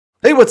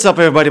Hey, what's up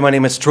everybody, my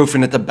name is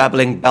Trofinette the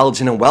Babbling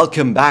Belgian and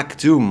welcome back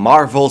to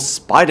Marvel's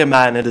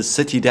Spider-Man in the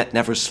City That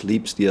Never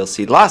Sleeps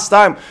DLC. Last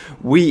time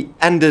we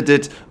ended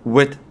it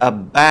with a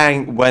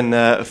bang when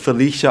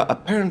Felicia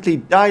apparently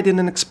died in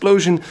an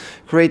explosion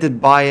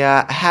created by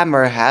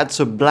Hammerhead.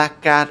 So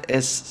Black Cat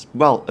is,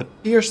 well,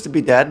 appears to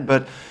be dead,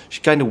 but she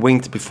kind of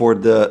winked before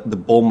the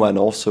bomb went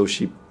off, so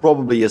she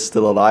probably is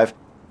still alive.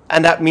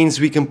 And that means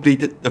we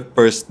completed the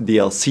first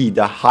DLC,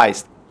 the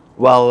heist.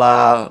 Well,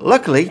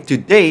 luckily,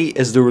 today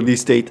is the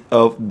release date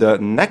of the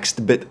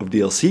next bit of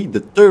DLC,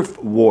 the Turf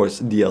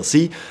Wars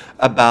DLC,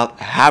 about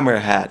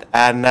Hammerhead.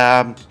 And,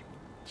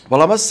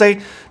 well, I must say,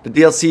 the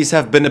DLCs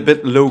have been a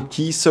bit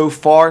low-key so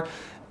far.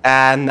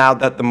 And now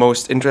that the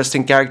most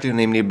interesting character,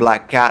 namely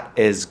Black Cat,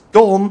 is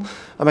gone,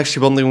 I'm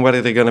actually wondering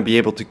whether they're going to be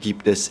able to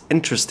keep this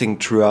interesting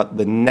throughout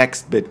the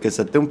next bit. Because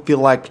I don't feel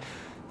like,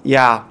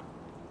 yeah,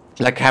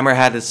 like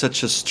Hammerhead is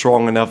such a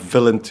strong enough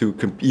villain to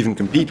even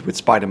compete with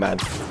Spider-Man.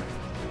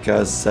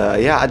 Because,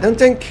 yeah, I don't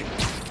think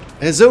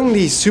his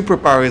only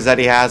superpower is that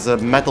he has a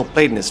metal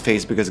plate in his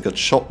face because he got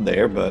shot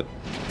there, but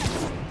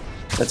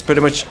that's pretty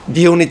much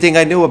the only thing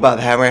I know about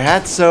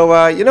Hammerhead.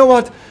 So, you know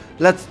what?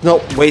 Let's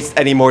not waste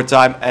any more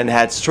time and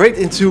head straight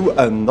into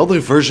another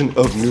version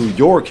of New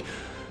York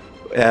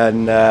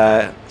and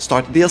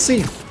start the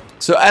DLC.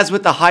 So, as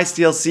with the Heist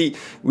DLC,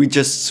 we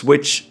just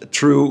switch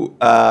through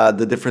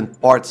the different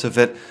parts of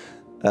it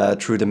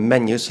through the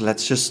menu. So,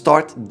 let's just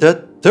start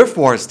the Turf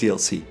Wars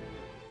DLC.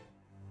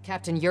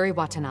 Captain Yuri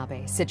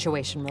Watanabe,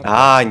 situation report.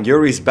 Ah, and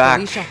Yuri's back.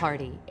 Felicia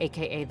Hardy,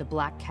 aka the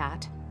Black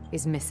Cat,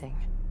 is missing,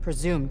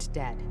 presumed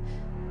dead.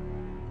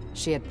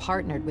 She had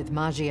partnered with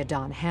Magia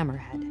Don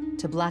Hammerhead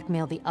to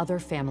blackmail the other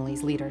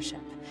family's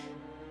leadership.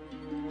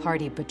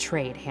 Hardy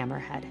betrayed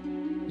Hammerhead.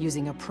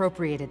 Using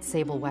appropriated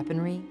Sable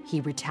weaponry,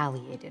 he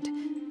retaliated,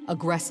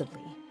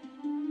 aggressively.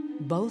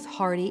 Both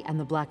Hardy and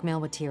the blackmail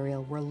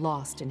material were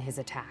lost in his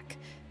attack.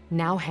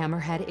 Now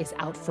Hammerhead is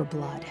out for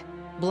blood.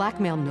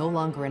 Blackmail no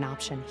longer an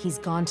option, he's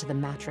gone to the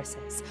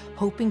mattresses,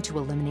 hoping to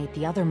eliminate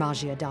the other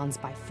Magia Dons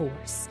by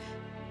force.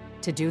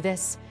 To do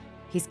this,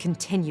 he's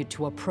continued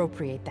to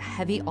appropriate the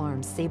heavy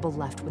arms Sable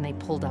left when they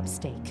pulled up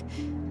stake.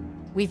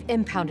 We've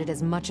impounded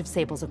as much of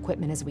Sable's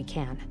equipment as we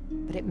can,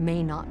 but it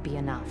may not be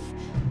enough.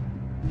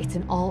 It's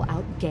an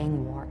all-out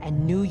gang war,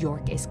 and New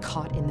York is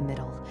caught in the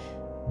middle.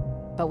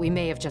 But we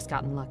may have just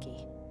gotten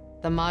lucky.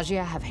 The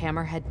Magia have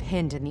Hammerhead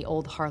pinned in the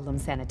old Harlem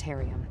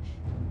sanitarium.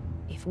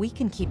 If we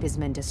can keep his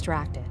men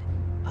distracted,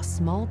 a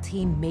small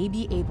team may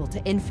be able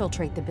to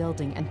infiltrate the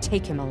building and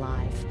take him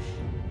alive.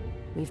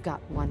 We've got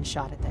one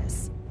shot at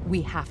this.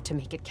 We have to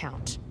make it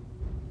count.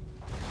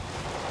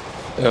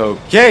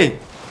 Okay,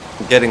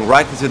 getting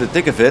right into the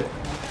thick of it.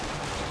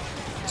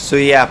 So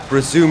yeah,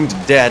 presumed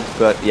dead,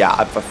 but yeah,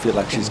 I feel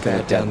like she's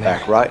gonna get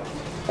back, right?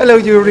 Hello,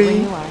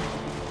 Yuri.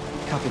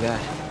 Copy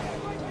that.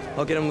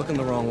 I'll get him looking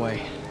the wrong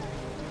way.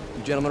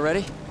 You gentlemen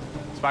ready?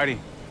 Spidey,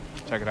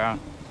 check it out.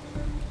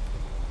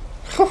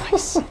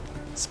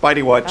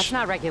 Spidey watch. That's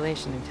not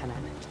regulation, Lieutenant.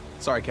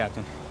 Sorry,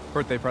 Captain.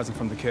 Birthday present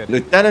from the kid.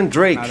 Lieutenant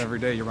Drake. Not every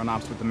day you run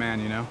ops with the man,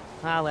 you know?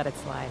 I'll let it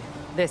slide.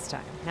 This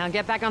time. Now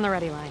get back on the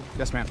ready line.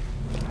 Yes, ma'am.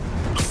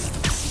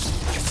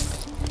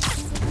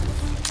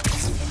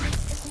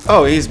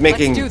 Oh, he's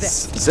making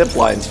zip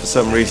lines for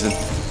some reason.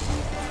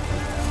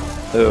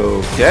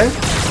 Okay.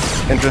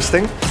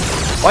 Interesting.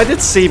 Why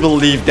did Sable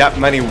leave that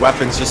many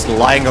weapons just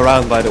lying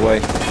around, by the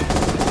way?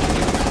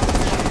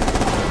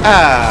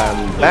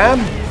 And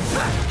bam.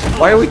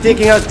 Why are we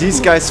taking out these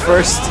guys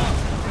first?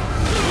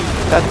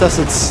 That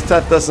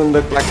doesn't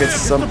look like it's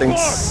something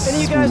smart.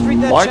 Any of you guys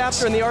read that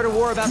chapter in The Art of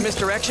War about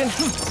misdirection?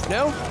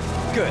 No?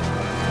 Good.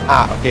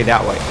 Ah, okay,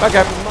 that way.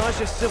 Okay.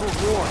 Magia Civil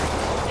War.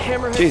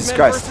 Hammerhead's Jesus men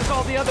Christ. versus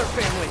all the other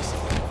families.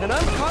 And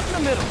I'm caught in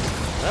the middle.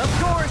 Of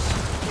course.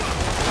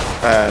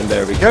 And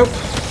there we go.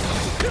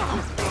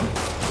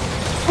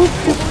 I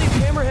can't believe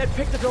Hammerhead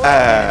picked the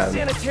And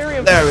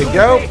sanitarium. there we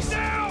go.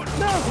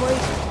 No, Blake.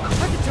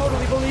 I can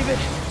totally believe it.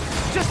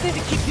 Just need to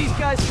keep these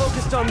guys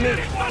focused on me,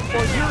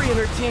 while Yuri and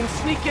her team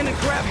sneak in and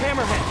grab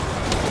Hammerhead.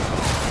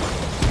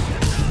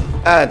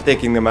 And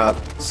taking them out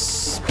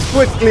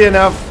quickly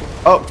enough.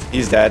 Oh,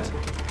 he's dead.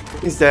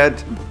 He's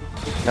dead.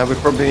 Now we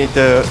probably need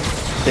to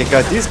take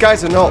out these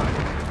guys or not.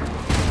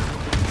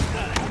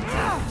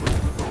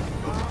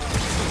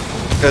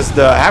 Because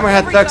the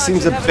Hammerhead duck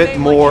seems a bit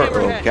more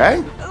okay.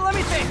 Let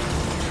me think.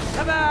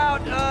 How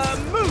about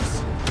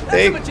moose? That's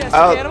Take a majestic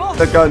out animal.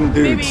 the gun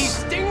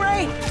dudes. Maybe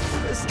stingray?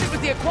 Stick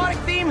with the aquatic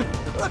theme.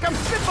 Look, I'm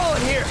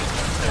spitballing here.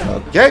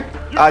 Okay,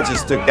 I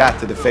just took that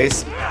to the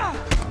face.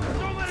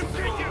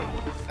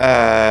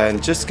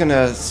 And just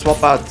gonna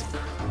swap out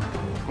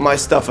my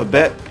stuff a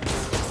bit.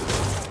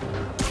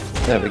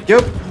 There we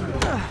go.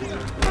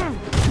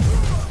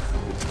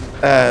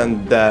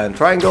 And then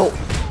triangle.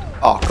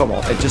 Oh, come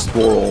on, it just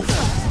wore off.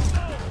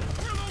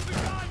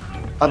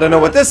 I don't know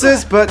what this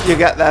is, but you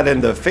get that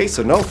in the face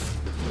or no?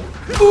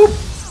 Boop.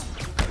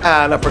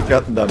 And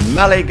uppercut the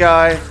melee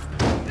guy.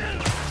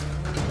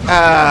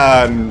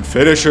 And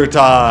finisher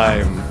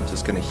time.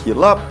 Just gonna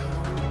heal up.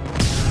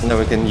 And then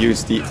we can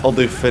use the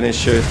other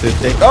finisher to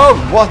take... Oh,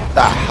 what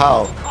the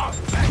hell?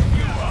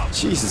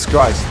 Jesus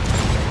Christ.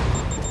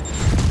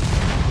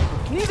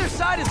 Neither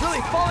side is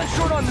really falling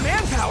short on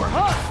manpower,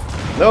 huh?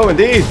 No,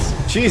 indeed.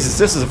 Jesus,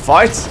 this is a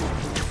fight.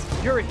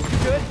 Yuri, you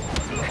good?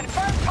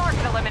 Confirmed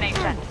target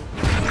elimination.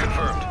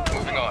 Confirmed.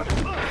 Moving on.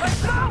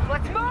 Let's move!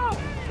 Let's move!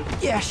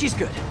 Yeah, she's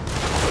good.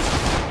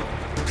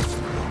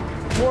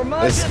 More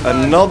There's Maj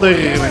and another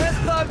Hammerhead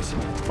thugs.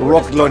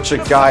 rocket launcher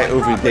guy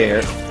over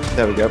there.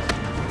 There we go.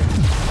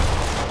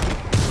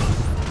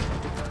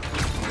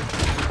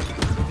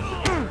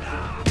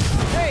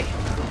 Hey,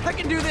 I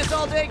can do this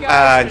all day,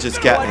 guys. And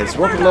just get his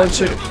rocket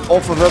launcher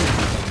off of him.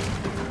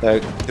 There,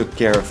 took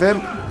care of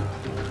him.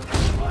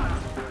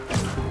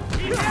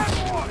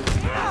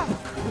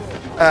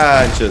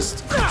 And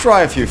just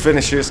try a few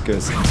finishers,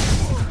 because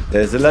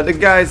there's a lot of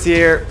guys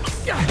here.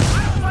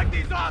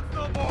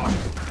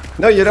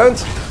 No, you don't.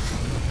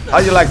 How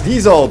do you like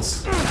these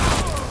odds?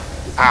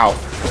 Ow.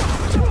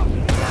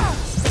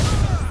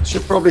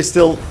 Should probably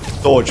still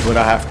dodge when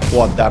I have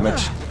quad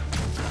damage.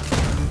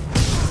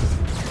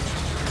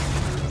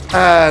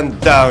 And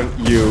down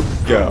you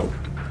go.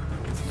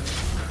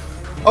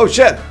 Oh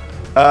shit.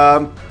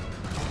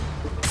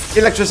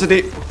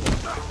 Electricity.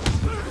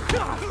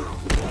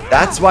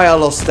 That's why I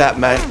lost that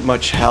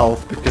much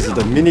health, because of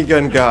the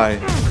minigun guy.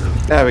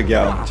 There we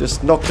go.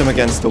 Just knocked him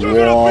against the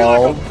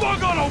wall.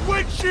 Bug on a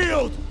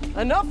windshield!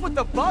 Enough with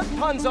the bug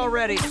puns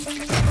already.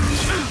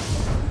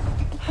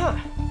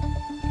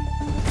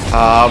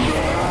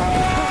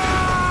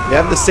 You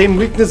have the same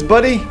weakness,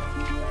 buddy?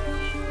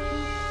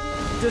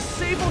 Does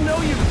Sable know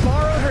you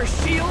borrowed her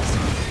shields?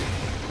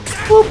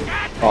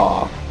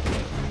 Aw.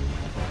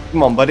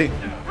 Come on, buddy.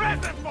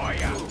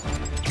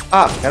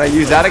 Ah, can I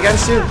use that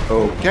against you?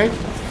 Okay.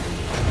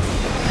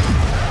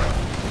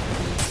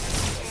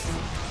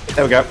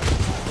 There we go.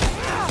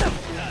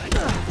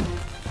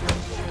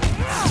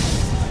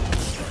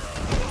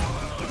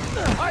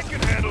 I can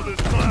handle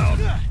this clown!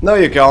 No,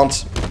 you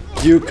can't.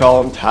 You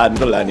can't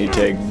handle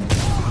anything.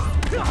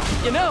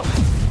 You know,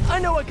 I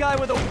know a guy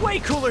with a way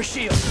cooler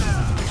shield.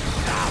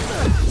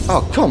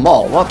 Oh, come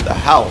on. What the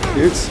hell,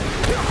 dudes?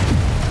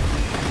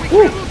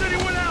 Woo.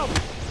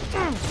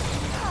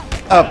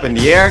 Up in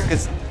the air,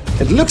 because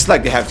it looks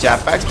like they have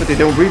jetpacks, but they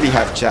don't really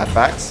have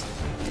jetpacks.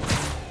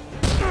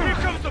 Here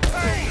comes the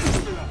pain!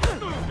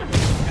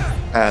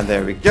 And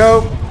there we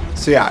go.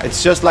 So yeah,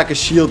 it's just like a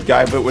shield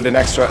guy, but with an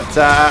extra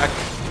attack.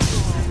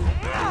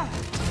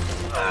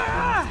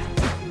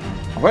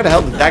 Where the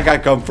hell did that guy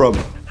come from?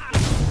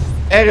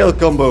 Aerial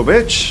combo,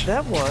 bitch.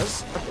 That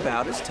was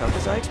about as tough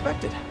as I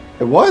expected. It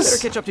Better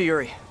was? catch up to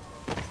Yuri.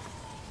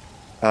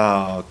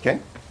 Okay.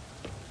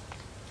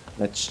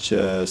 Let's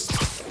just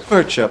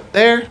perch up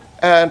there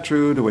and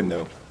through the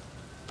window.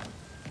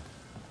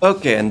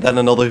 Okay, and then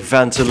another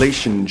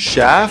ventilation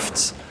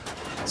shaft.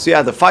 So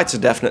yeah, the fights are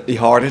definitely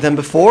harder than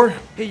before.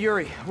 Hey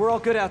Yuri, we're all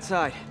good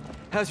outside.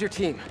 How's your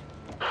team?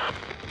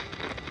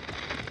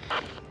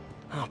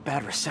 Oh,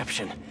 bad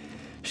reception.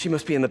 She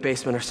must be in the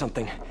basement or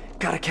something.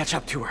 Gotta catch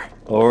up to her.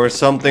 Or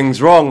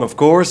something's wrong, of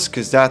course,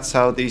 because that's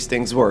how these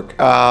things work.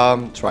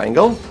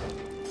 Triangle?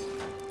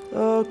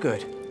 Oh,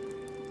 good.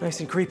 Nice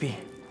and creepy.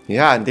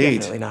 Yeah,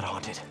 indeed. Definitely not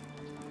haunted.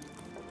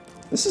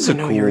 This is I a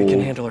know cool, Yuri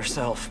can handle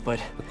herself, but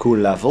cool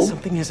level.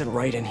 something isn't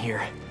right in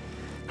here.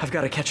 I've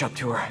got to catch up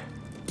to her.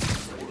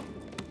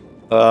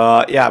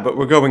 Yeah, but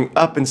we're going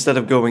up instead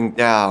of going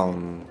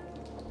down.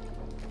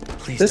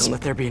 Please This don't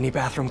let there be any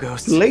bathroom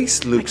ghosts.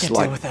 Place I looks can't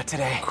like deal with that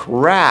today.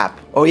 crap.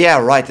 Oh yeah,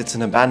 right, it's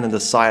an abandoned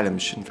asylum.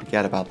 Shouldn't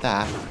forget about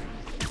that.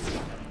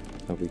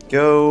 There we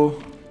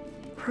go.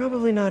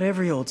 Probably not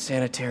every old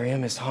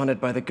sanitarium is haunted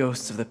by the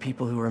ghosts of the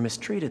people who were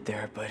mistreated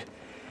there, but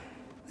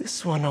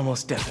this one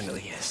almost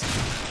definitely is.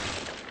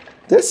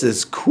 This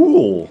is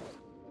cool.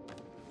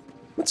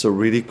 That's a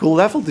really cool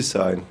level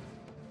design.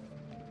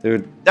 There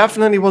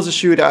definitely was a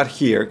shootout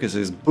here, because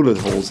there's bullet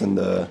holes in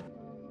the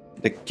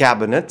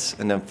cabinet,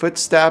 and then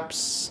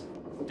footsteps.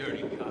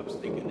 Dirty cops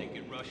thinking they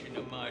can rush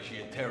into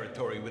Magia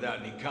territory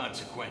without any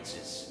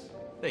consequences.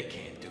 They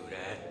can't do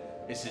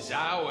that. This is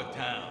our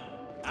town.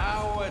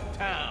 Our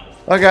town.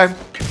 Okay,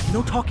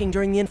 No talking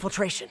during the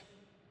infiltration.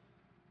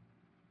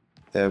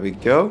 there we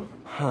go.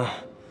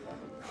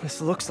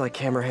 This looks like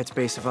Hammerhead's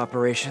base of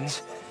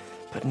operations,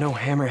 but no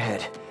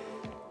Hammerhead,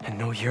 and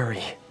no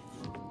Yuri.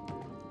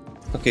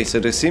 Okay, so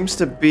there seems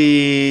to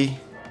be...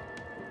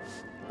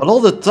 Well, all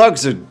the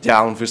thugs are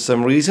down for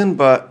some reason,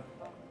 but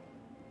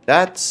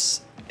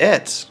that's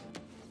it.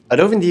 I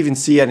don't even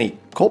see any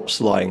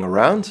cops lying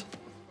around.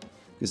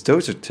 Because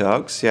those are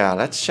thugs. Yeah,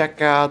 let's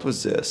check out,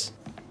 what's this?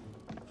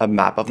 A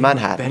map of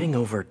Manhattan. Betting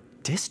over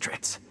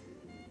districts.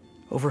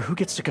 Over who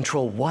gets to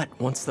control what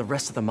once the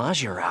rest of the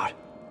Magia are out.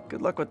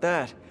 Good luck with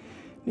that.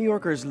 New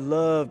Yorkers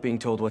love being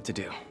told what to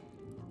do.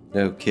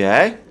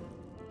 Okay.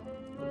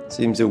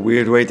 Seems a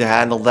weird way to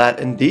handle that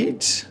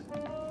indeed.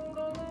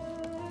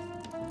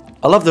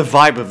 I love the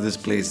vibe of this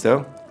place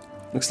though.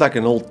 Looks like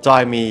an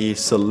old-timey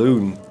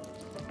saloon.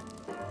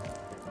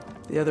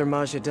 The other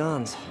Magia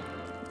Dons.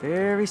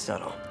 Very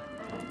subtle.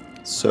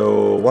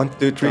 So 1,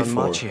 2, 3, Don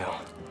 4. Macchio.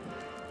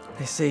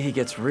 They say he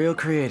gets real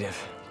creative.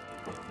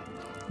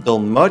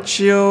 Don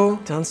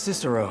Macchio. Don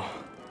Cicero.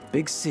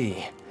 Big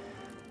C.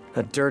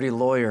 A dirty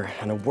lawyer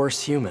and a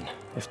worse human,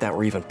 if that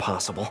were even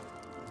possible.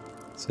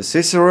 So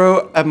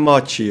Cicero and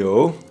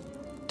Macchio.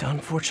 Don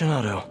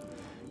Fortunato.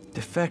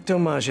 De facto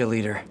Mafia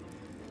leader.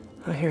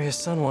 I hear his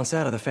son wants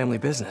out of the family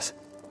business.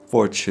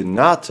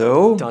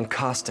 Fortunato. Don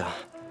Costa.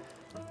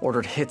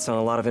 Ordered hits on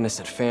a lot of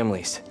innocent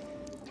families.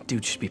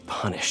 Dude should be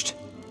punished.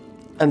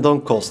 And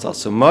Don Costa.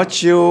 So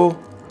Macchio,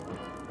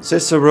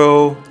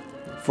 Cicero,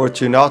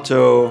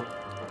 Fortunato,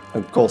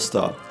 and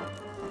Costa.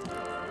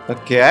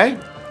 Okay.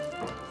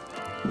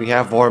 We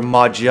have our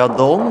Magia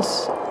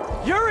Dons.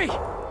 Yuri!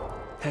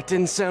 That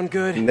didn't sound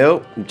good.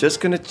 Nope, I'm just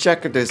gonna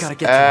check if there's Gotta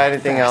get to that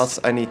anything fast. else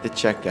I need to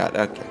check out.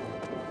 Okay.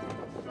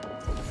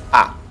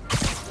 Ah,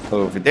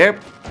 over there.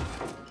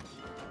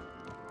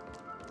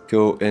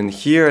 Go in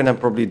here and then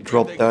probably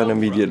drop They down come from?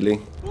 immediately.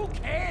 Who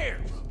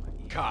cares?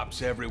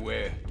 Cops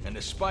everywhere, and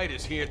the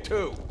spider's here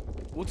too.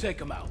 We'll take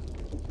them out.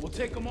 We'll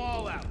take them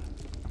all out.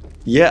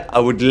 Yeah, I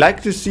would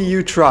like to see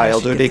you try, I should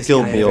although get they this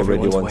killed guy me out of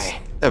already everyone's once. way.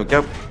 There we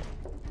go.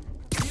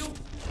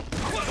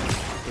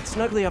 Get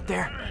snugly up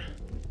there.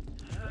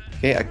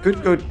 Okay, I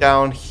could go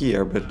down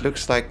here, but it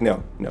looks like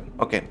no.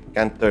 Okay,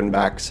 can't turn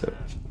back, so.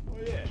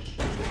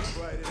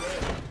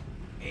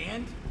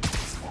 And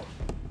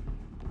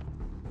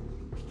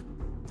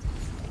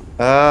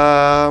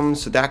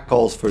So that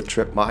calls for a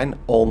trip mine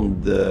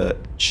on the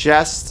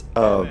chest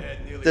of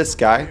this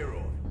guy.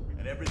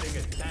 and everything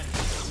attached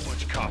to so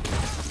much copper.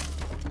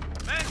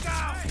 Man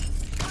down!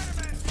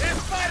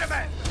 It's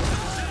Spider-Man!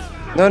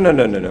 No.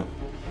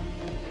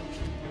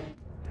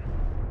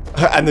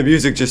 And the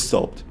music just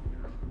stopped.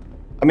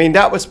 I mean,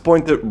 that was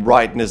pointed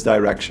right in his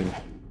direction.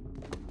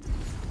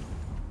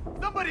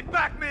 Somebody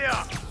back me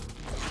up!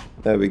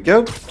 There we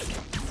go.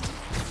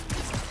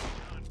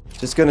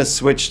 Just gonna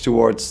switch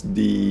towards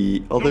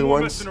the other No more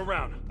ones. messing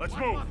around. Let's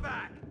move.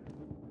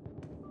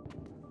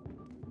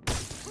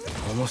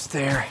 Almost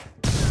there.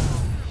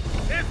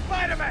 It's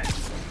Spider-Man!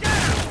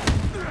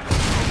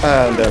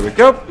 And there we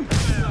go.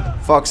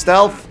 Fox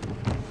stealth.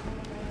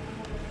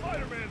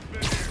 Spider-Man's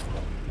been here.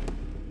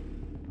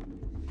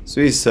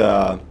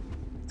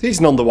 So he's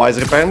none the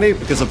wiser apparently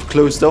because of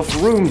closed off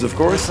rooms, of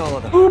course. That's all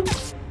of them.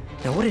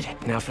 Now what did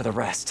now for the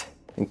rest?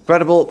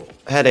 Incredible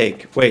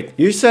headache. Wait,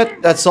 you said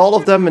that's all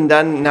of them and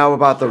then now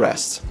about the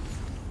rest.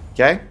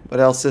 Okay, what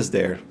else is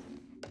there?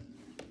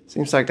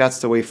 Seems like that's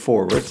the way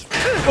forward.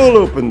 We'll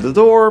open the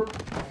door.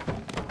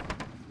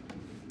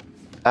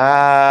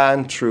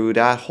 And through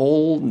that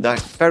hole, that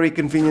very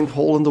convenient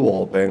hole in the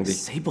wall, apparently.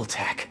 Sable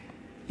tech.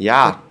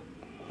 Yeah.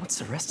 What's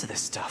the rest of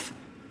this stuff?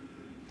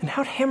 And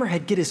how'd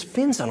Hammerhead get his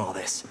fins on all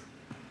this?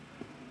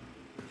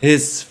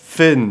 His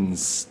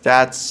fins.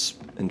 That's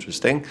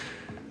interesting.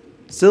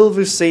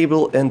 Silver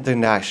Sable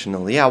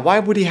International. Yeah, why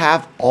would he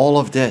have all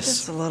of That's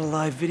this? a lot of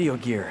live video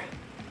gear.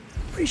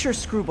 Pretty sure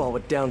Screwball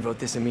would downvote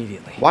this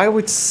immediately. Why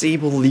would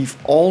Sable leave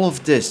all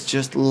of this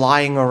just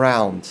lying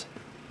around?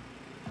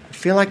 I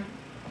feel like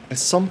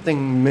there's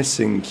something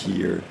missing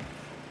here.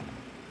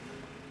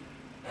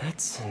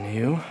 That's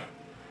new.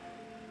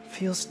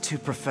 Feels too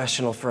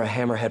professional for a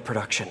Hammerhead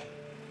production.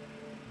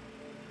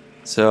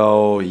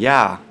 So,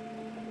 yeah.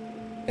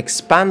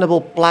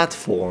 Expandable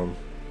platform.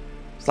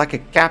 It's like a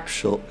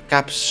capsule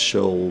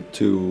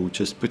to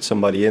just put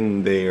somebody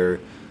in there.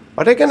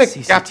 Are they gonna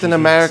Captain CCTVs.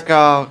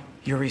 America?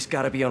 Yuri's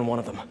gotta be on one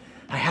of them.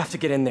 I have to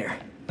get in there.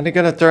 Are they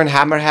gonna turn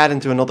Hammerhead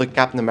into another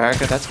Captain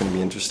America? That's gonna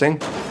be interesting.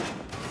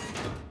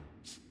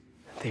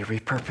 They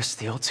repurposed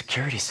the old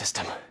security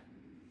system.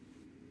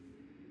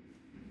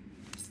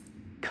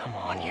 Come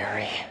on,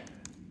 Yuri.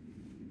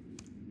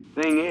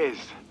 Thing is,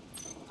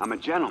 I'm a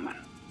gentleman.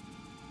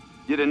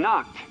 You'd have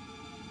knocked.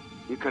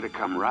 You could have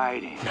come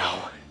right in. No.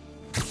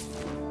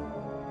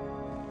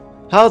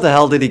 How the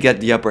hell did he get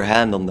the upper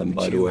hand on them,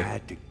 by the You way?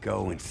 had to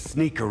go and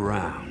sneak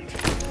around.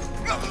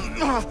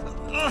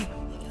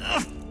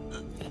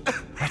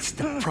 That's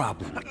the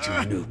problem with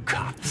you new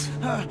cops.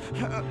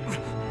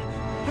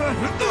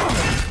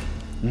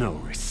 No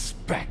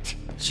respect.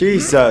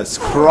 Jesus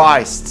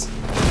Christ.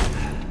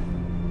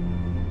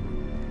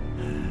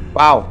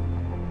 Wow.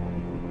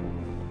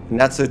 And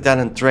that's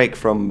Lieutenant Drake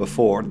from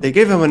before. They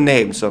gave him a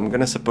name, so I'm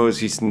gonna suppose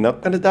he's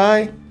not gonna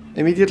die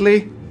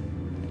immediately.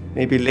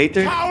 Maybe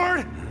later.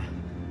 Coward!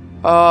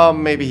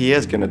 Maybe he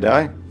is gonna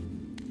die.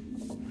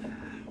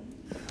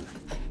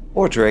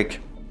 Or Drake.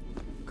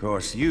 Of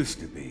course, used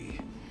to be.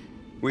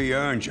 We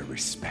earned your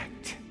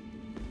respect.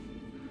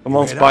 Come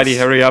on, Hit Spidey, us.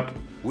 hurry up.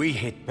 We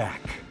hit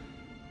back.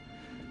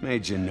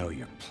 Made you know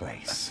your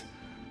place.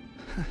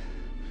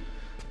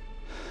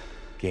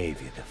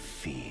 Gave you the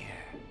fear.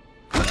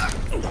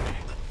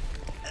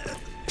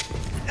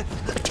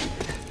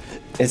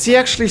 Is he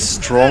actually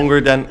stronger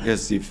than...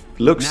 Because he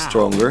looks Now.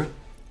 stronger.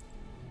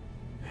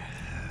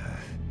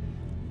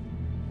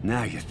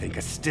 Now you think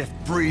a stiff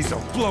breeze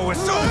will blow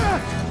us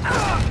over?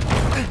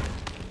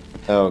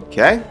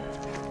 Okay.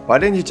 Why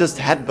didn't you just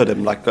headbutt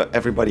him like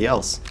everybody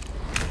else?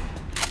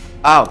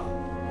 Ow.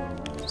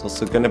 It's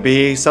also gonna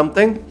be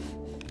something.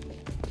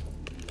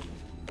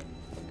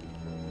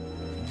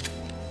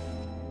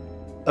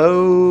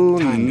 Oh,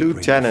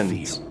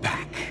 Lieutenant.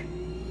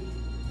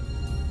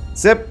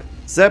 Zip,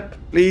 zip,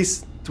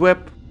 please,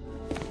 twip.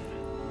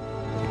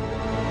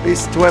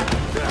 Please, twip.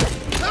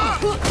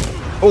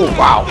 Oh,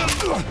 wow.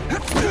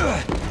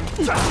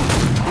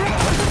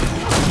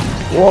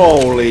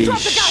 Holy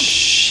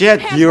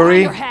shit,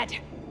 Yuri.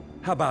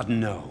 How about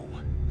no?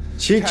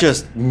 She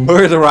just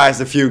murderized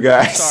a few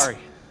guys. Sorry.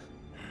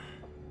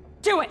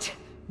 Do it!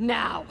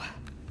 Now!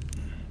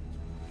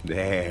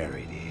 There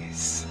it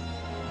is.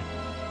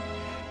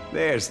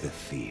 There's the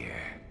fear.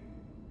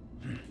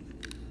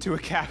 Do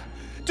it, Cap.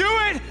 Do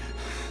it!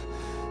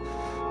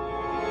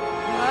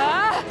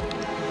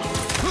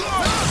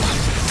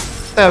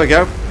 There we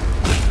go.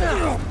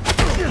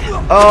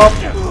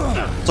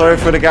 Oh, sorry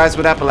for the guys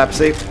with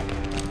epilepsy.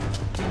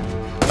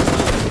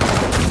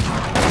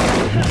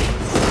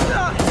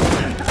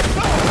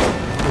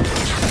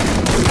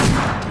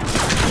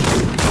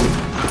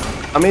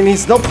 I mean,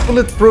 he's not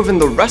bulletproof in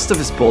the rest of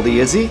his body,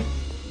 is he?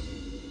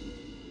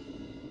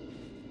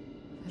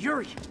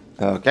 Yuri!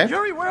 Okay.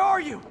 Yuri, where are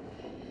you?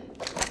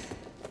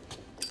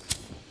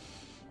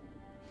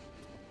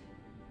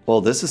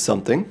 Well, this is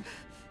something.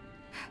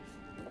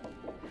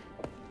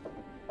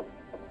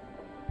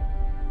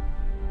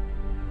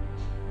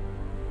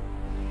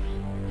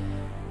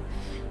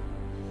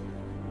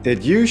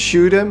 Did you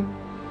shoot him?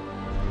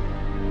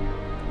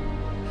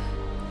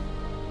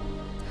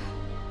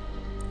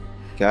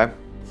 Okay.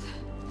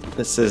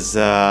 This is,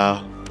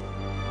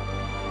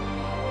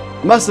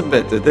 must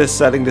admit that this is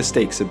setting the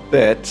stakes a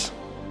bit.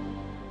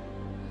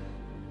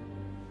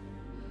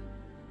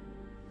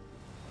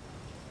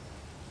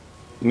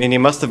 I mean, he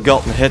must have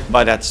gotten hit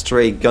by that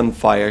stray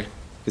gunfire,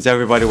 because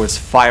everybody was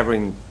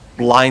firing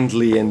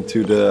blindly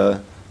into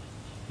the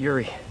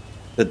Yuri,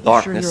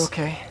 darkness. sure you're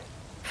okay?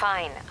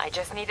 Fine, I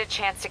just need a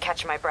chance to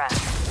catch my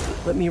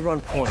breath. Let me run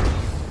point.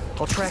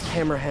 I'll track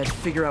Hammerhead,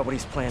 figure out what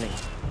he's planning.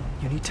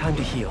 You need time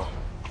to heal.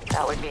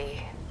 That would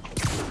be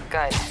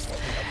good.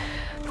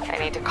 I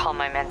need to call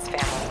my men's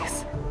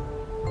families.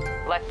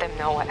 Let them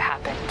know what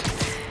happened.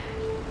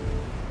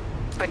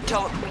 But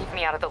don't leave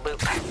me out of the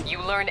loop.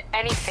 You learn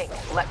anything,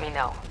 let me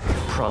know.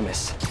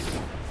 Promise.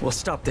 We'll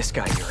stop this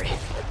guy, Yuri.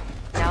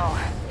 No,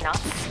 not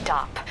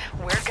stop.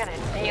 We're gonna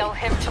nail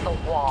him to the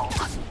wall.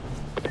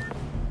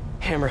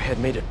 Hammerhead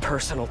made it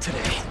personal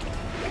today.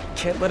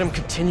 Can't let him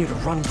continue to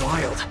run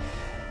wild.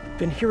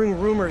 Been hearing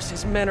rumors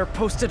his men are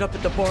posted up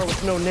at the bar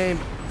with no name.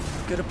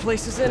 Good a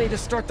place as any to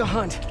start the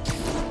hunt.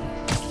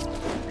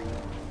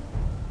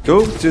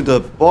 Go to the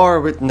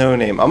bar with no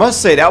name. I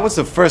must say, that was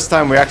the first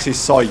time we actually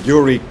saw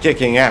Yuri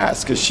kicking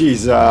ass, because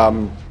she's,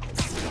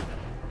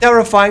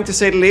 terrifying to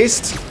say the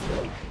least.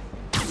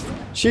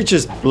 She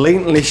just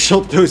blatantly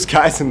shot those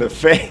guys in the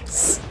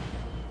face.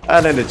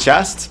 And in the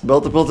chest,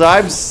 multiple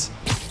times.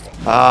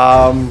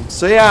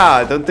 So yeah,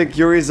 I don't think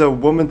Yuri's a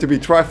woman to be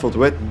trifled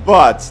with,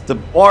 but the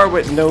bar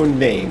with no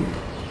name.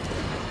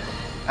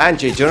 And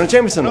J. Jonah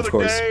Jameson, of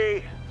course.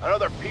 Day,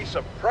 another piece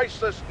of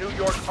priceless New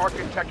York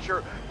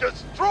architecture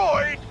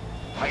destroyed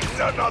by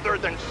none other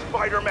than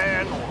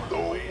Spider-Man,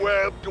 the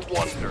Webbed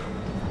Wonder.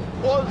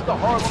 Was the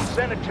Harlem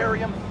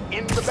Sanitarium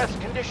in the best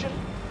condition?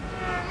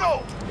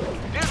 No.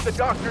 Did the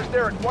doctors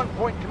there at one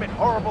point commit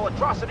horrible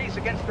atrocities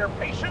against their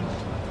patients?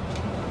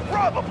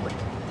 Probably.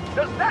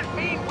 Does that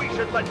mean we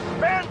should let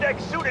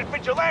spandex-suited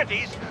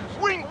vigilantes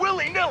swing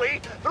willy-nilly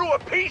through a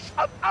piece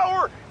of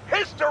our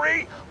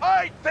history?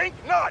 I think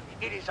not.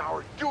 It is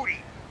our duty,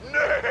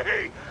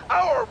 nay,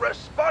 our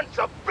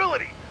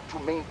responsibility to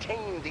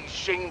maintain these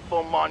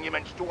shameful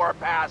monuments to our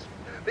past,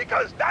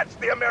 because that's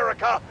the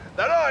America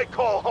that I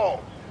call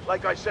home.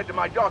 Like I said to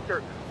my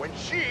doctor when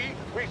she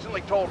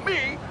recently told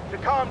me to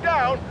calm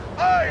down,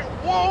 I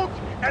won't,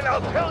 and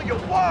I'll tell you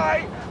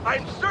why.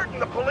 I'm certain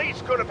the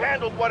police could have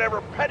handled whatever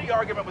petty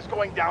argument was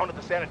going down at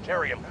the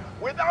sanitarium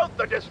without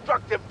the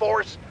destructive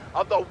force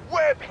of the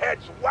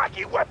Webhead's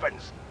wacky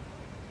weapons.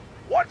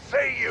 What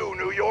say you,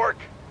 New York?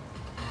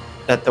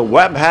 That the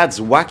Webhead's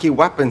wacky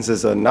weapons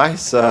is a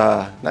nice,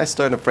 nice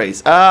turn of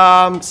phrase.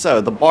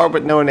 So the bar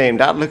with no name,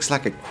 that looks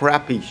like a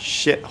crappy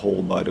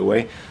shithole, by the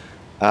way.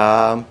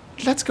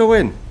 Let's go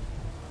in.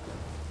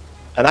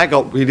 And I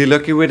got really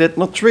lucky with it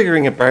not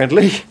triggering,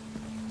 apparently.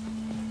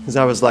 Because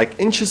I was like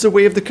inches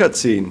away of the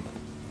cutscene.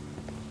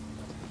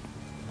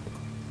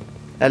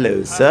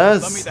 Hello,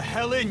 sirs. Let me the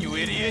hell in, you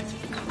idiot.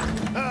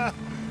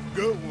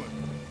 Good one.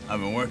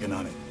 I've been working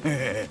on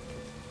it.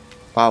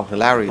 Wow,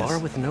 hilarious. Bar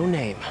with no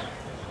name.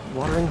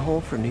 Watering hole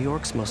for New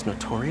York's most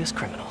notorious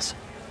criminals.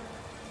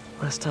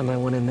 Last time I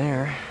went in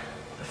there,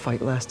 the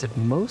fight lasted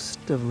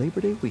most of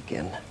Labor Day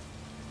weekend.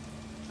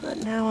 But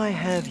now I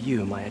have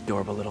you, my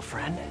adorable little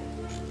friend.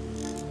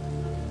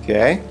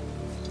 Okay.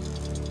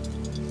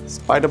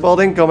 Spider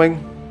bolt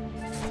incoming.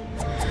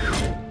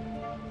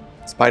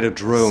 Spider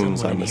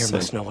drones, Someone I in here must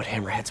must say. know what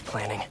Hammerhead's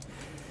planning.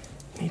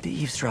 Need to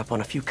eavesdrop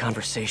on a few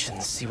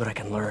conversations, see what I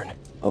can learn.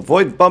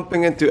 Avoid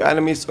bumping into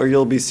enemies or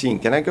you'll be seen.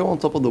 Can I go on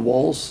top of the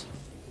walls?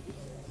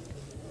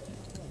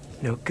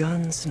 No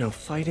guns, no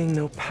fighting,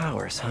 no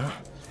powers, huh?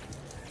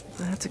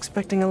 That's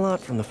expecting a lot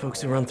from the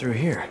folks who run through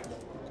here.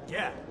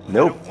 Yeah.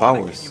 No I don't wanna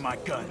powers. give you my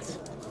guns.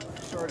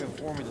 Sorry to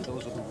inform you that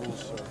those are the rules,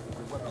 sir.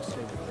 Your weapons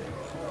stay with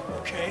you.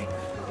 Okay?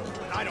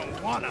 But I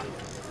don't wanna.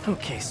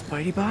 Okay,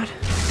 Spidey-Bot.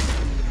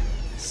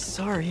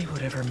 Sorry,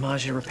 whatever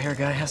Maggia repair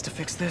guy has to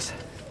fix this.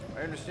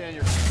 I understand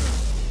your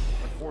concern.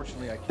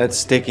 Unfortunately, I can't.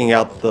 That's taking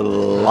out the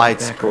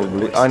lights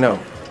probably. I know.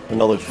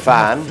 Another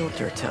fan.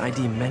 Filter to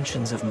ID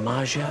mentions of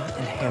Maggia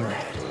and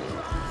Hammerhead.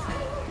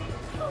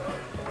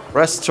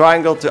 Press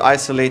triangle to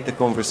isolate the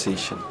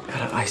conversation.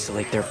 Gotta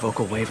isolate their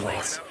vocal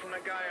wavelengths. From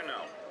that guy or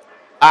no?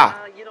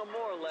 Ah, You know,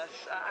 more or less.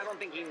 I don't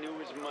think he knew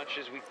as much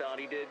as we thought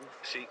he did.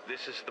 See,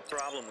 this is the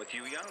problem with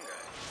you young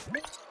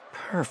guys.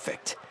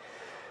 Perfect.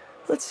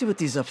 Let's see what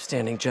these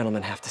upstanding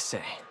gentlemen have to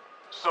say.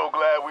 So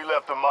glad we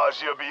left the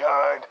Maggia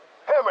behind.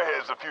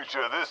 Hammerhead's the future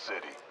of this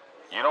city.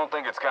 You don't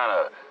think it's kind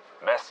of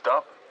messed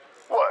up?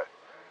 What?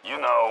 You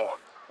know,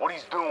 what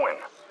he's doing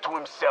to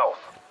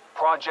himself.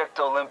 Project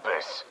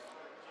Olympus.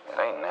 It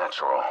ain't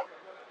natural.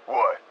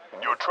 What?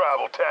 Your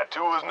tribal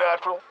tattoo is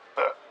natural?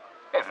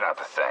 It's not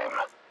the same.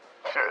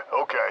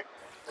 Okay.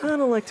 I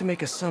don't like to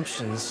make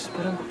assumptions,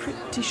 but I'm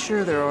pretty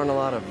sure there aren't a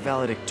lot of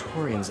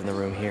valedictorians in the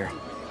room here.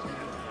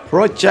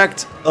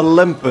 Project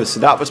Olympus.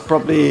 That was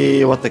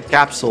probably what the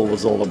capsule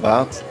was all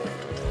about.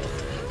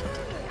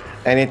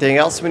 Anything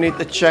else we need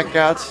to check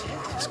out?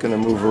 Just gonna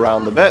move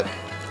around a bit.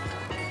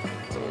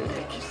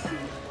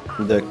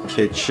 The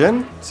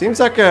kitchen. Seems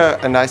like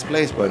a nice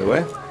place, by the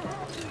way.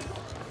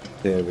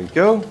 There we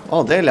go.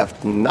 Oh, they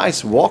left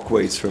nice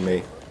walkways for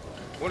me.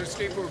 Want to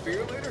stay for a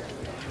beer later?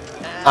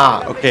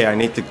 Ah, okay, I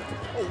need to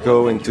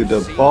go into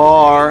the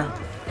bar.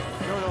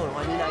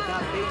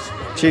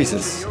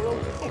 Jesus.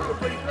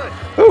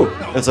 Oh,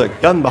 there's a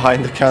gun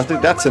behind the counter.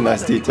 That's a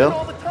nice detail.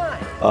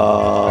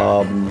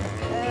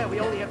 We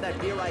only have that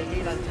beer I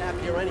hate on tap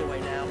here anyway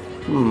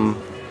now.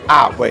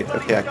 Ah, wait.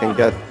 Okay, I can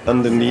get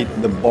underneath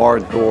the bar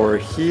door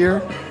here.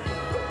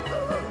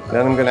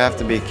 Then I'm gonna have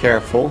to be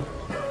careful.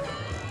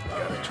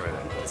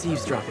 It's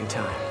eavesdropping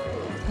time.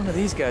 One of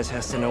these guys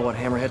has to know what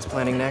Hammerhead's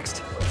planning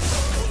next.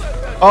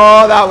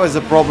 Oh, that was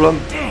a problem.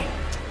 Dang.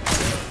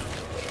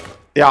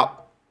 Yeah.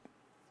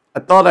 I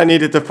thought I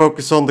needed to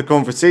focus on the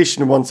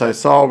conversation once I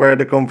saw where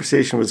the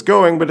conversation was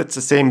going, but it's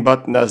the same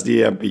button as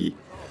the MP.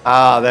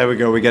 Ah, there we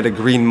go. We get a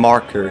green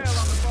marker.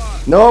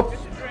 Nope.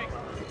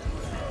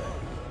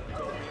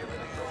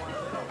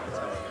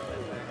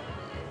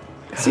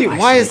 See,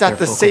 why is that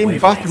the same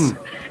button?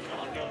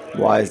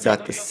 Why is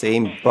that the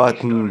same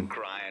button?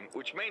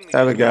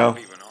 There we go.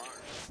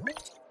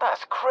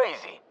 That's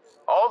crazy.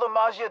 All the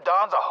Maggia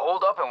Dons are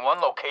holed up in one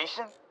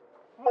location?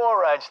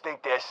 Morons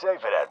think they're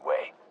safer that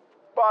way.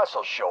 Boss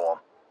will show them.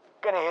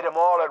 Gonna hit them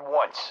all at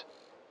once.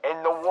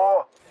 In the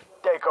war,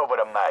 take over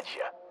the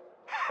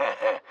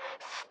Maggia.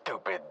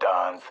 Stupid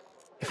Dons.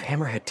 If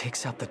Hammerhead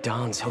takes out the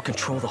Dons, he'll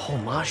control the whole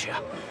Maggia.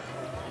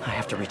 I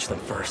have to reach them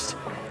first.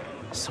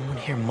 Someone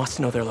here must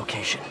know their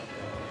location.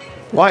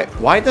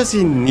 Why does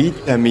he need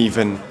them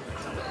even?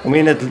 I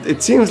mean,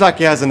 it seems like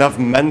he has enough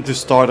men to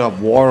start a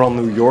war on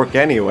New York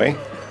anyway.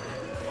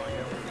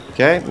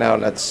 Okay, now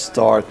let's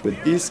start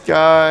with these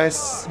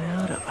guys.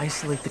 Now to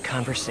isolate the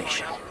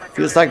conversation.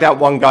 Feels like that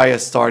one guy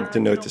has started to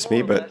notice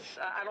me, but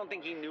I don't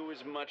think he knew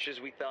as much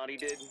as we thought he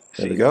did.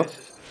 there we go.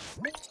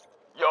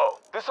 Yo,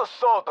 this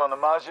assault on the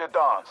Maggia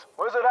Dons.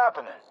 Where's it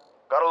happening?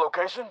 Got a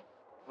location?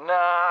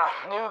 Nah,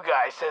 new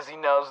guy says he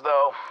knows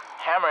though.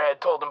 Hammerhead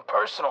told him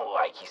personal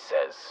like he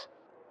says.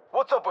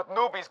 What's up with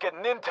newbies getting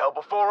intel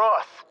before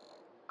us?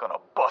 Gonna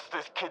bust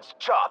this kid's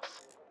chops.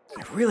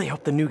 I really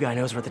hope the new guy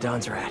knows where the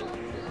Dons are at.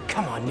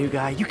 Come on, new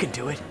guy, you can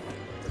do it.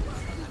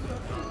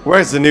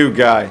 Where's the new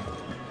guy?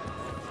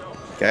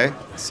 Okay,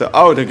 so,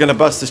 oh, they're gonna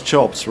bust his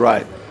chops,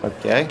 right.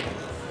 Okay.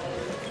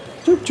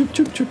 Choop, choop,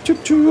 choop, choop, choop,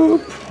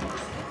 choop.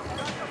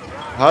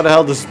 How the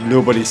hell does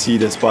nobody see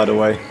this, by the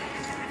way?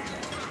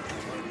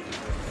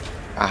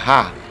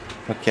 Aha.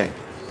 Okay.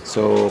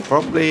 So,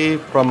 probably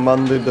from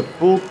under the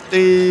pool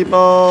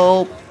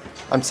table.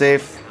 I'm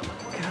safe.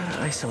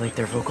 Gotta isolate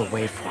their vocal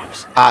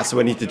waveforms. Ah, so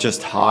I need to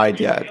just hide.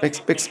 Yeah, it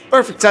makes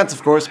perfect sense,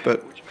 of course,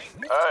 but...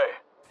 Hey,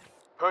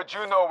 heard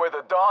you know where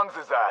the Dons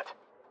is at.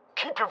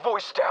 Keep your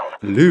voice down.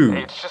 Lou.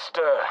 It's just,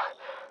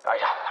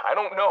 I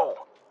don't know.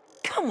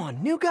 Come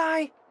on, new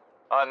guy.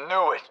 I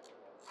knew it.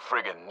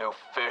 Friggin' new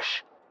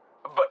fish.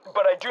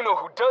 But I do know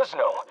who does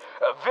know.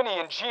 Vinny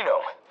and Gino.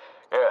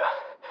 Yeah,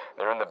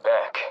 they're in the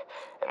back,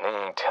 and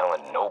they ain't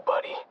telling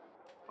nobody.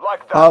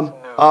 Like that's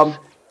news.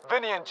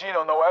 Vinny and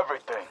Gino know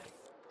everything.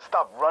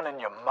 Stop running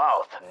your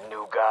mouth,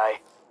 new guy.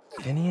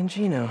 Vinny and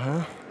Gino,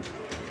 huh?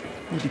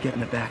 Need to get in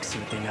the back, see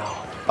what they know.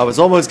 I was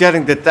almost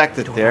getting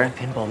detected Door there. of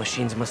the pinball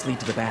machines must lead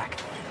to the back.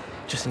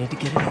 Just need to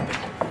get it open.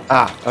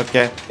 Ah,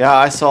 okay. Yeah,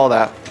 I saw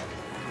that.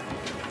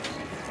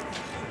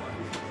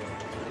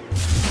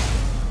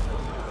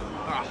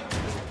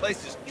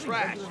 Place is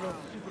trash.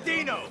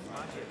 Dino!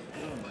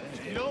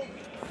 Dino?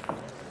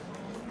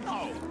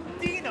 No,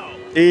 Dino!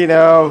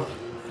 Dino.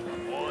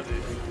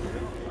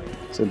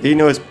 So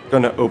Dino is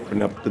gonna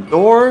open up the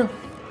door.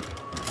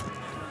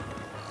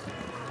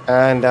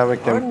 And then we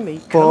Pardon can me,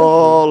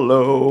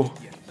 follow.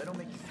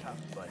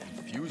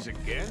 Fuse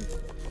again?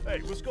 Hey,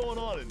 what's going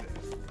on in there?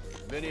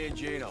 Vinny and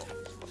Gino.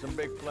 Some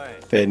big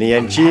plans. Vinny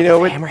and Gino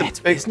with Hammerhead's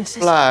the big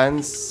businesses?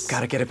 plans.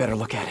 Gotta get a better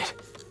look at it.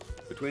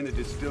 Between the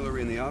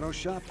distillery and the auto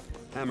shop,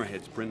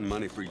 Hammerhead's printing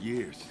money for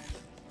years.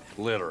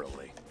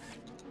 Literally.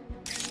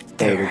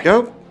 There we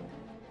go.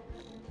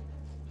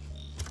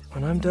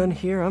 When I'm done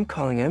here, I'm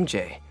calling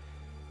MJ.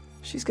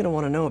 She's gonna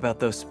want to know about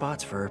those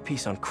spots for her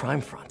piece on crime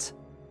fronts.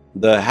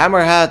 The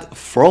Hammerhead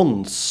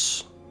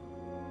fronts.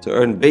 To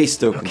earn base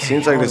tokens. Okay,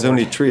 Seems like there's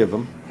onward. only 3 of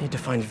them. Need to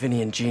find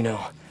Vinny and Gino.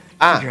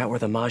 Ah. Figure out where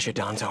the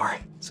Majidons are.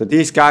 So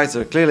these guys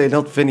are clearly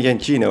not Vinny and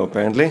Gino,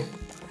 apparently.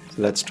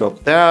 So let's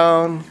drop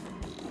down.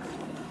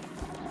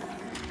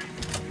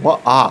 What?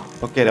 Ah,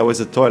 okay, that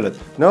was a toilet.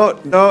 No,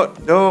 no,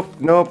 nope,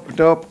 nope,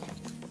 nope.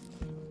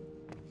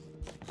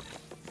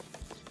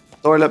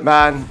 Toilet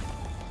man.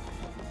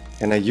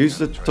 Can I use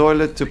the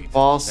toilet to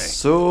pass?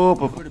 So,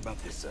 Heard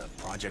about this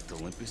Project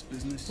Olympus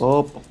business?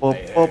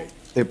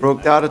 They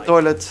broke down the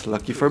toilet.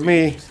 Lucky for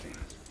me.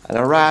 And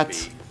a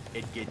rat.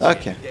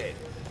 Okay.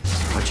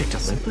 Project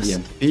Olympus?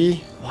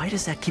 EMP. Why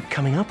does that keep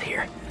coming up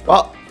here?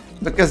 Well,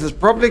 because it's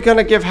probably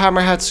gonna give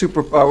Hammerhead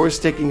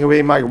superpowers, taking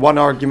away my one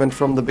argument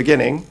from the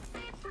beginning.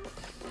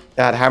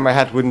 That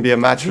Hammerhead wouldn't be a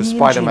match for Vinny and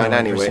Spider-Man Gino, I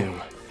anyway.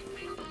 presume.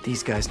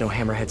 These guys know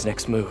Hammerhead's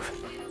next move.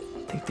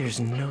 I think there's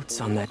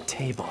notes on that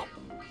table.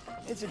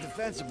 It's a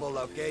defensible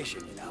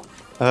location, you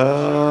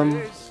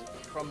know.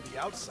 From the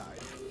outside.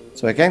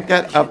 So I can't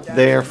get up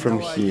there from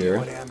here.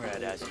 What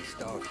Hammerhead has in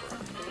store for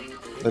him.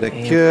 But I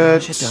And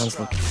could Majidons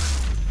look.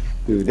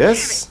 do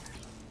this.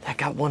 That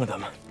got one of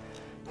them.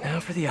 Now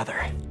for the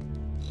other.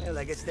 Feel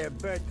like it's their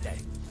birthday.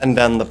 And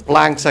then the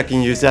planks, I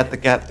can use that to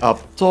get up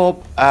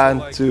top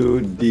and to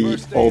the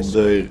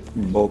other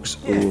box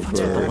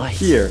over lights.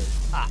 here.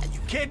 Ah, you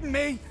kidding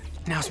me?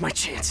 Now's my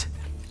chance.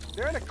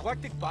 There an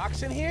eclectic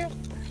box in here?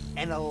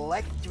 An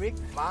electric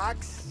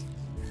box?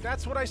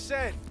 That's what I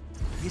said.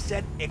 You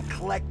said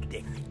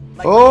eclectic.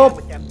 Like Oh.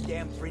 with them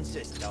damn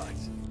princess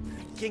dogs.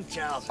 King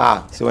Charles.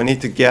 Ah, so I need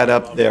to get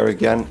up there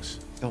again.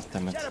 God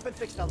damn it. Shut up and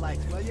fix the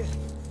lights, will you?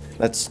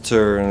 Let's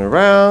turn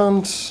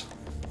around.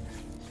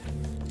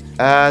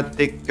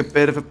 Take a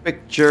bit of a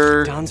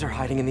picture. Dons are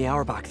hiding in the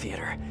Auerbach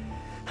Theater.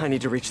 I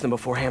need to reach them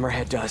before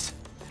Hammerhead does.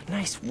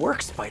 Nice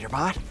work,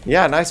 Spider-Bot.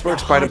 Yeah, nice work,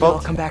 Now hide, and I'll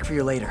Spider-Bot. come back for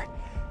you later.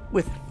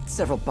 With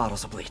several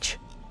bottles of bleach.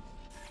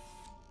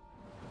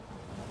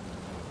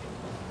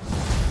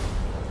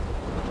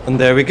 And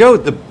there we go,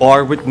 the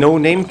bar with no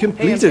name Hey,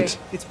 completed. MJ,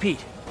 it's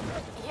Pete.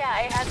 Yeah,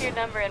 I have your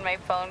number in my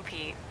phone,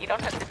 Pete. You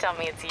don't have to tell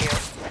me it's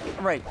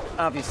you. Right,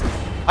 obviously.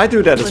 I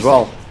do that as Listen,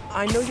 well.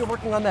 I know you're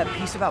working on that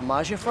piece about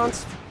Magia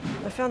fronts.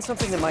 I found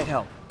something that might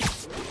help.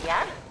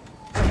 Yeah?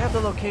 I have the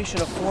location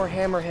of 4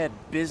 Hammerhead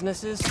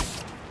businesses,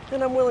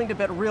 and I'm willing to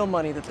bet real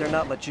money that they're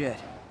not legit.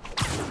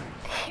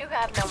 You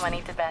have no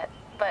money to bet,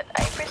 but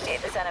I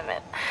appreciate the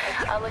sentiment.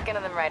 I'll look into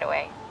them right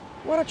away.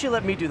 Why don't you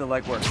let me do the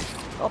legwork?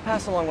 I'll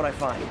pass along what I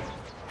find.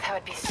 That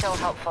would be so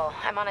helpful.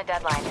 I'm on a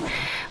deadline.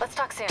 Let's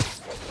talk soon.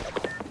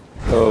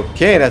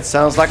 Okay, that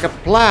sounds like a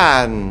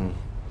plan.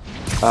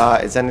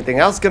 Is anything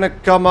else gonna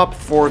come up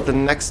for the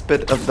next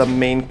bit of the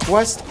main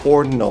quest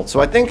or not? So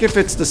I think if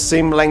it's the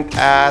same length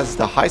as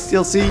the Heist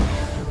DLC,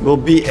 we'll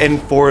be in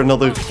for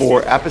another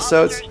 4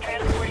 episodes.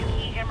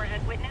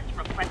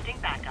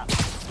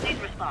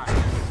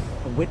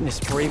 A witness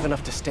brave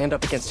enough to stand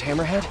up against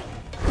Hammerhead?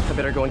 I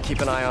better go and keep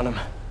an eye on him.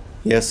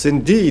 Yes,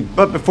 indeed.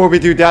 But before we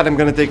do that, I'm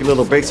gonna take a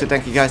little break. So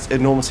thank you guys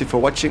enormously for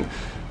watching.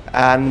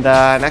 And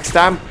next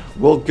time,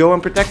 we'll go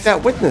and protect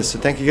that witness. So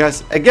thank you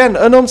guys again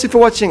enormously for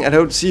watching. And I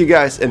hope to see you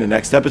guys in the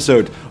next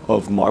episode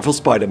of Marvel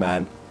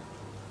Spider-Man.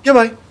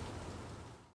 Goodbye.